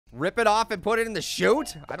Rip it off and put it in the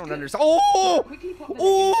chute? I don't understand. Oh!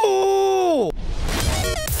 Oh!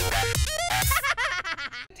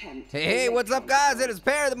 Hey, what's up, guys? It is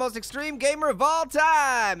Pear, the most extreme gamer of all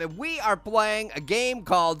time, and we are playing a game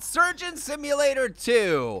called Surgeon Simulator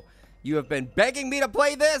 2. You have been begging me to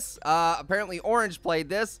play this. Apparently Orange played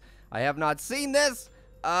this. I have not seen this.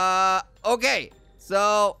 Okay,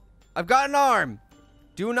 so I've got an arm.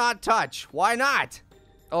 Do not touch. Why not?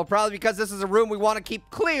 Oh, probably because this is a room we want to keep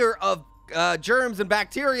clear of germs and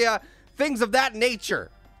bacteria, things of that nature.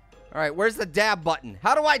 All right, where's the dab button?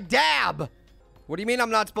 How do I dab? What do you mean I'm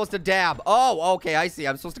not supposed to dab? Oh, okay, I see.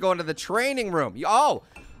 I'm supposed to go into the training room. Oh,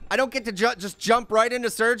 I don't get to just jump right into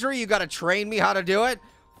surgery? You got to train me how to do it?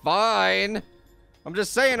 Fine. I'm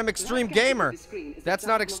just saying I'm extreme gamer. That's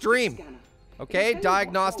not extreme. Okay,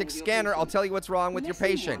 diagnostic scanner. I'll tell you what's wrong with your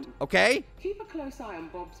patient. Okay? Keep a close eye on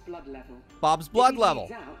Bob's blood level. Bob's blood level. If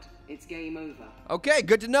he bleeds out, it's game over. Okay,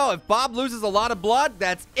 good to know. If Bob loses a lot of blood,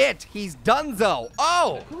 that's it. He's donezo.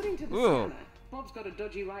 Oh! According to the scanner, Bob's got a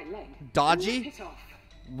dodgy right leg. Dodgy? Rip it off.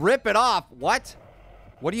 Rip it off? What?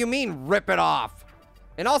 What do you mean, rip it off?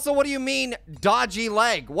 And also, what do you mean, dodgy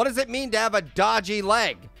leg? What does it mean to have a dodgy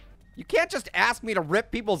leg? You can't just ask me to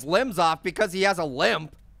rip people's limbs off because he has a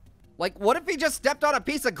limp. Like, what if he just stepped on a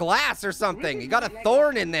piece of glass or something? He got a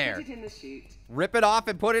thorn in there. Put it in the chute. Rip it off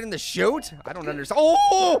and put it in the chute? I don't understand.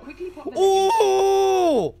 Oh!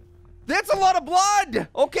 Oh! That's a lot of blood!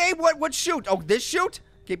 Okay, what chute? Oh, this chute?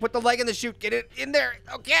 Okay, put the leg in the chute. Get it in there.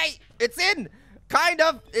 Okay, it's in. Kind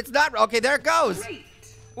of. It's not. Okay, there it goes. Great.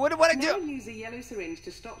 What do I Now do? use a yellow syringe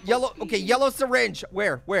to stop Yellow. Bob's Okay, bleeding. yellow syringe.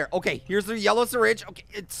 Where? Okay, here's the yellow syringe. Okay,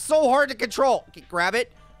 it's so hard to control. Okay, grab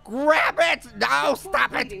it. Grab it! No,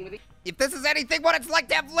 stop it! If this is anything what it's like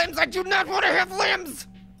to have limbs, I do not want to have limbs!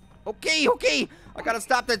 Okay, I gotta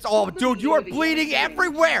stop this. Oh, dude, you are bleeding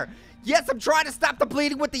everywhere! Yes, I'm trying to stop the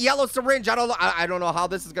bleeding with the yellow syringe. I don't know how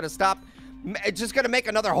this is gonna stop. It's just gonna make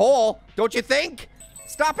another hole, don't you think?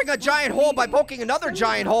 Stopping a giant hole by poking another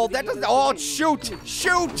giant hole, that doesn't... Oh, shoot!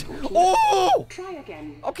 Oh! Try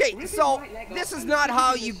again. Okay, so this is not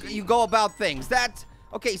how you go about things. That's...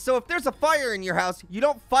 Okay, so if there's a fire in your house, you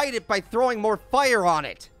don't fight it by throwing more fire on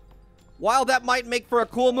it. While that might make for a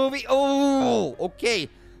cool movie, oh, okay.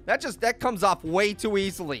 That comes off way too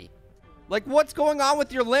easily. Like, what's going on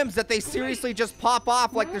with your limbs that they seriously just pop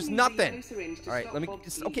off like there's nothing? All right, let me,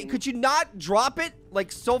 okay, could you not drop it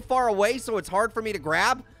like so far away so it's hard for me to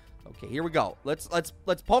grab? Okay, here we go. Let's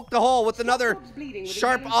poke the hole with another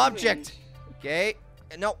sharp object. Okay,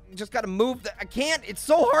 no, just gotta move I can't, it's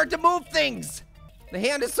so hard to move things. The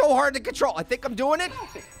hand is so hard to control. I think I'm doing it.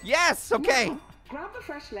 Perfect. Yes, okay. Now, grab the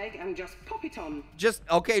fresh leg and just pop it on. Just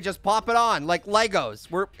pop it on like Legos.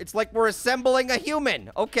 It's like we're assembling a human.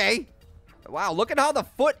 Okay. Wow, look at how the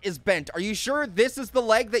foot is bent. Are you sure this is the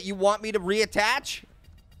leg that you want me to reattach?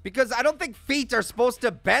 Because I don't think feet are supposed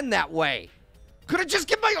to bend that way. Could I just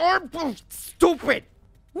get my arm? Oh, stupid.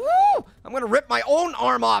 Woo! I'm gonna rip my own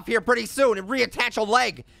arm off here pretty soon and reattach a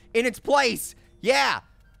leg in its place. Yeah.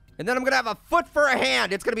 And then I'm gonna have a foot for a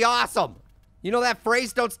hand. It's gonna be awesome. You know that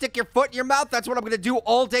phrase, don't stick your foot in your mouth? That's what I'm gonna do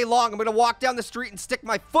all day long. I'm gonna walk down the street and stick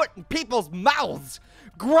my foot in people's mouths.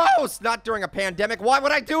 Gross! Not during a pandemic. Why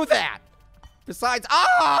would I do that? Besides,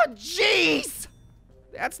 oh, jeez!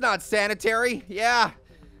 That's not sanitary. Yeah.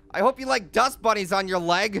 I hope you like dust bunnies on your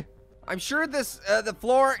leg. I'm sure the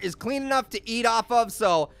floor is clean enough to eat off of,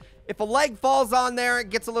 so if a leg falls on there,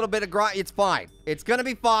 it gets a little bit of groin, it's fine. It's gonna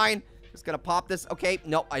be fine. Just gonna pop this. Okay,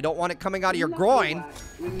 no, I don't want it coming out of your groin.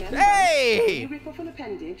 Remember, Hey! if you rip off an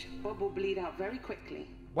appendage, Bob will bleed out very quickly.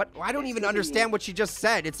 What? I don't even understand what she just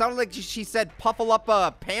said. It sounded like she said puffle up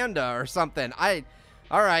a panda or something.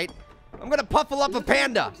 All right. I'm gonna puffle up a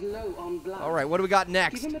panda. Low on blood. All right, what do we got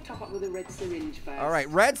next? Give him a top up with a red syringe first. All right,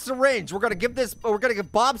 red syringe. We're gonna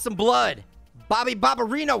give Bob some blood. Bobby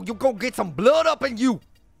Barbarino, you go get some blood up in you.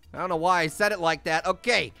 I don't know why I said it like that.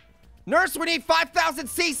 Okay. Nurse, we need 5,000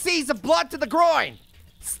 cc's of blood to the groin.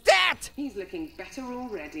 Stat! He's looking better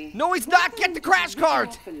already. No, he's not. Get the crash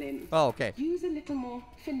cart. Oh, okay. Use a little more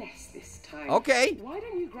finesse this time. Okay. Why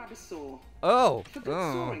don't you grab a saw? Oh. For good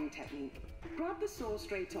sawing technique. Grab the saw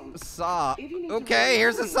straight on. Saw. If you need to Okay,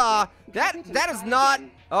 here's a saw. That is not.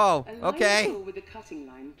 Oh, okay. Align the saw with the cutting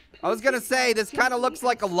line. I was gonna say this kind of looks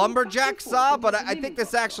like a lumberjack saw, but I think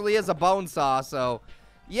this actually is a bone saw. So,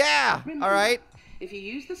 yeah. All right. If you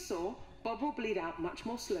use the saw, Bob will bleed out much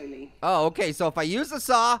more slowly. Oh, okay. So if I use the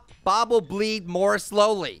saw, Bob will bleed more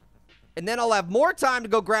slowly. And then I'll have more time to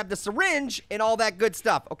go grab the syringe and all that good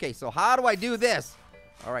stuff. Okay, so how do I do this?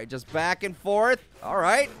 All right, just back and forth. All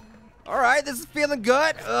right. All right, this is feeling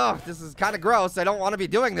good. Ugh, this is kind of gross. I don't want to be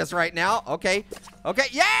doing this right now. Okay. Okay,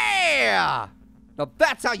 yeah! Now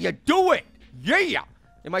that's how you do it. Yeah!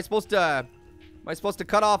 Am I supposed to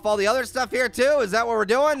cut off all the other stuff here too? Is that what we're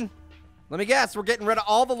doing? Let me guess. We're getting rid of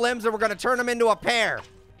all the limbs and we're going to turn them into a pear.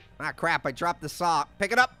 Ah, crap. I dropped the saw.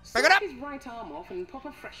 Pick it up. Pick it up. His right arm off and pop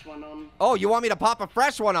a fresh one on. Oh, you want me to pop a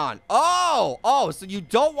fresh one on? Oh, so you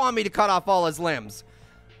don't want me to cut off all his limbs.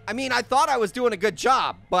 I mean, I thought I was doing a good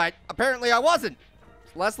job, but apparently I wasn't.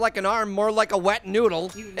 It's less like an arm, more like a wet noodle.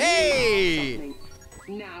 Hey!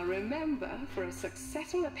 Now remember, for a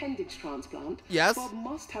successful appendage transplant, yes, Bob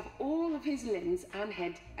must have all of his limbs and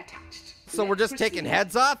head attached. So we're just taking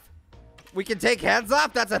heads off? We can take heads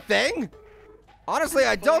off? That's a thing? Honestly,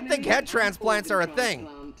 I don't think head transplants are a thing.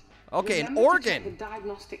 Okay, an organ. The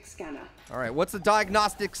diagnostic scanner. All right, what's the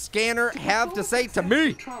diagnostic scanner have to say to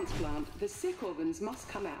me? Transplant, the sick organs must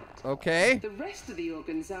come out. Okay. The rest of the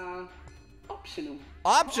organs are optional.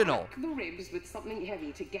 Optional. Crack the ribs with something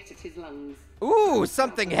heavy to get at his lungs. Ooh,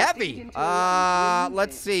 something heavy.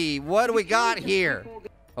 Let's see. What do we got here?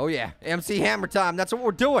 Oh yeah, MC Hammer time. That's what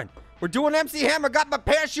we're doing. We're doing MC Hammer. Got my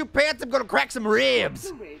parachute pants. I'm gonna crack some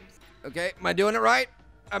ribs. Okay, am I doing it right?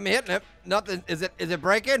 I'm hitting it. Nothing. Is it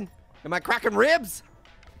breaking? Am I cracking ribs?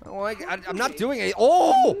 Oh, I'm not doing it.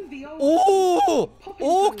 Oh!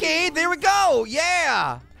 Okay, there we go.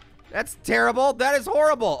 Yeah! That's terrible. That is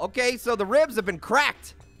horrible. Okay, so the ribs have been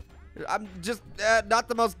cracked. I'm just not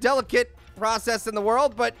the most delicate process in the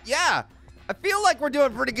world, but yeah. I feel like we're doing a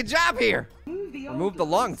pretty good job here. Remove the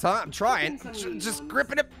lungs, huh? I'm trying. Just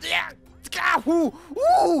gripping it. Yeah.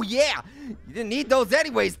 Ooh, yeah. You didn't need those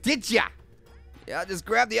anyways, did ya? Yeah, just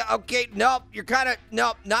grab the, okay, nope, you're kind of,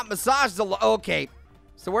 nope, not massaged, okay.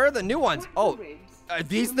 So where are the new ones? Oh, are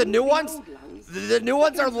these the new ones? The new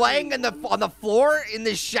ones are laying on the floor in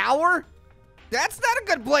the shower? That's not a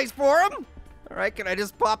good place for them. All right, can I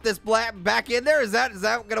just pop this back in there? Is that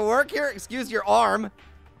gonna work here? Excuse your arm.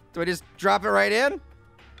 Do I just drop it right in?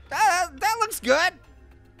 That looks good,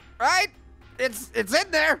 right? It's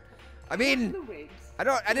in there. I mean,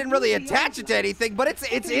 I didn't really attach it to anything, but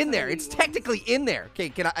it's in there. It's technically in there.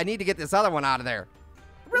 Okay, I need to get this other one out of there.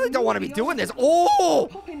 I really don't want to be doing this. Oh!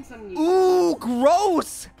 Ooh,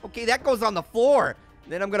 gross! Okay, that goes on the floor.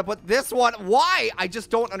 Then I'm gonna put this one. Why? I just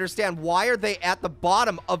don't understand. Why are they at the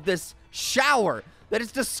bottom of this shower? That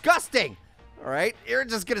is disgusting. All right, you're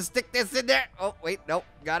just gonna stick this in there. Oh, wait, nope,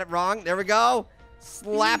 got it wrong. There we go.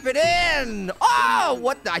 Slap it in! Oh,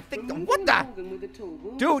 what the? What the?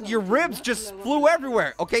 Dude, your ribs just flew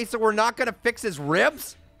everywhere. Okay, so we're not gonna fix his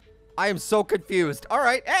ribs? I am so confused. All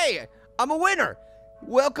right, hey, I'm a winner.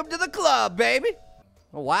 Welcome to the club, baby.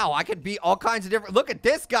 Oh, wow, I could be all kinds of different. Look at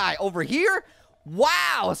this guy over here.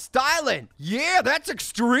 Wow, styling. Yeah, that's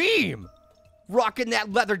extreme. Rocking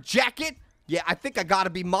that leather jacket. Yeah, I think I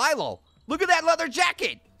gotta be Milo. Look at that leather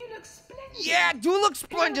jacket. Yeah, I do look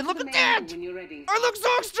splendid. Look at that. I look so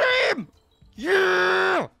extreme.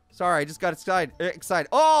 Yeah. Sorry, I just got excited.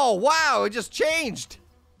 Oh, wow, it just changed.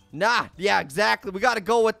 Nah, yeah, exactly. We got to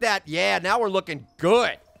go with that. Yeah, now we're looking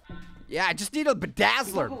good. Yeah, I just need a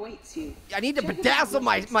bedazzler. I need to bedazzle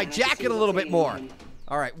my jacket a little bit more.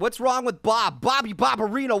 All right, what's wrong with Bob? Bobby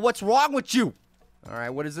Bobberino, what's wrong with you? All right,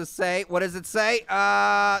 what does this say? What does it say?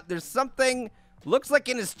 There's something, looks like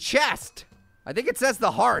in his chest. I think it says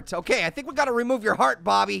the heart. Okay, I think we gotta remove your heart,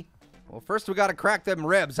 Bobby. Well, first we gotta crack them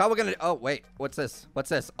ribs. How are we gonna, oh, wait, what's this? What's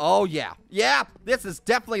this? Oh, yeah. Yeah, this is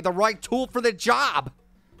definitely the right tool for the job.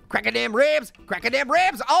 Cracking them ribs, cracking them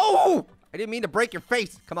ribs. Oh, I didn't mean to break your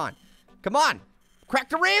face. Come on, come on. Crack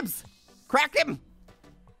the ribs, crack them.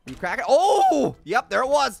 You crack it, oh, yep, there it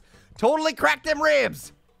was. Totally cracked them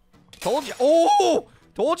ribs. Told you, oh,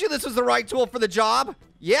 told you this was the right tool for the job.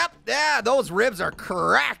 Yep, yeah, those ribs are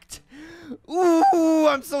cracked. Ooh,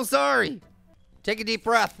 I'm so sorry. Take a deep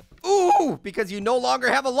breath. Ooh, because you no longer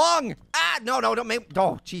have a lung. Ah, no, don't make,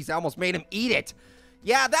 oh, jeez, I almost made him eat it.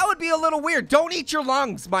 Yeah, that would be a little weird. Don't eat your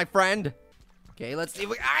lungs, my friend. Okay, let's see.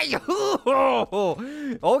 Okay,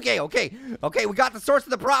 we got the source of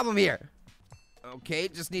the problem here. Okay,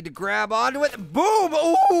 just need to grab onto it. Boom,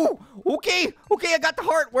 ooh, okay, I got the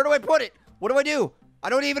heart. Where do I put it? What do I do? I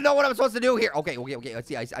don't even know what I'm supposed to do here. Okay,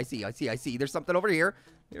 I see. There's something over here.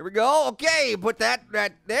 Here we go. Okay, put that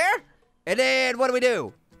right there. And then what do we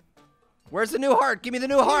do? Where's the new heart? Give me the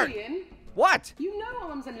new heart. What? You know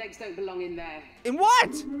arms and legs don't belong in there. In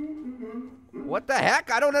what? What the heck?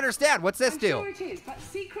 I don't understand. What's this do? Sure it is, but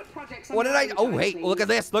secret projects what did I? Oh, wait. Look at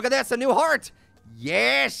this. Look at this. A new heart.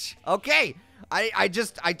 Yes. Okay. I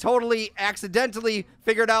totally accidentally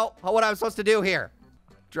figured out what I was supposed to do here.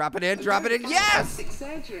 Drop it in, drop it in. Yes! Plastic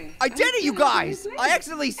surgery. I did it, you guys! I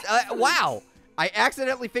accidentally, wow. I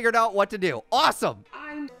accidentally figured out what to do. Awesome.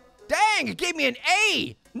 Dang, it gave me an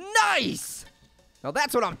A. Nice. Now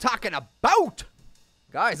that's what I'm talking about.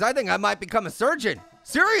 Guys, I think I might become a surgeon.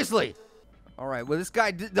 Seriously. All right, well, this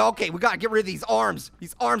guy, okay, we gotta get rid of these arms.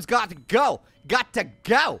 These arms got to go. Got to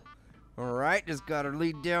go. All right, just gotta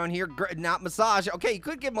lead down here, not massage. Okay, you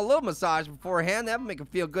could give him a little massage beforehand. That would make him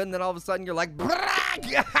feel good, and then all of a sudden you're like,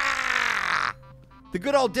 the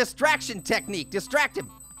good old distraction technique. Distract him.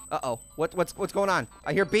 Uh-oh, what's going on?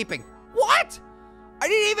 I hear beeping. What? You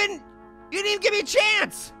didn't even give me a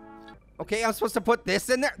chance. Okay, I'm supposed to put this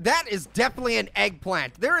in there. That is definitely an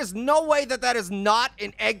eggplant. There is no way that is not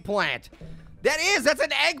an eggplant. That's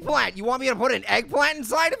an eggplant. You want me to put an eggplant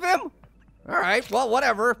inside of him? All right, well,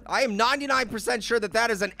 whatever. I am 99% sure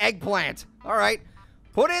that is an eggplant. All right,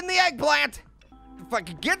 put in the eggplant. If I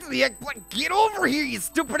can get to the eggplant, get over here, you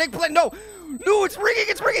stupid eggplant. No, it's ringing,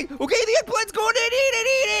 Okay, the eggplant's going in,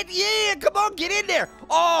 eat it. Yeah, come on, get in there.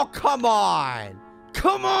 Oh, come on.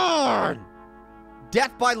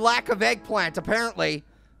 Death by lack of eggplant, apparently.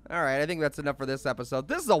 All right, I think that's enough for this episode.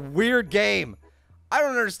 This is a weird game. I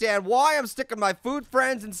don't understand why I'm sticking my food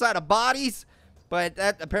friends inside of bodies, but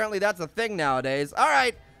apparently that's a thing nowadays. All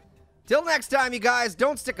right, till next time, you guys,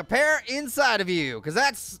 don't stick a pear inside of you,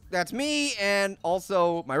 because that's me and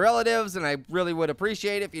also my relatives, and I really would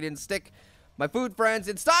appreciate it if you didn't stick my food friends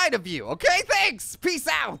inside of you. Okay, thanks. Peace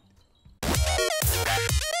out.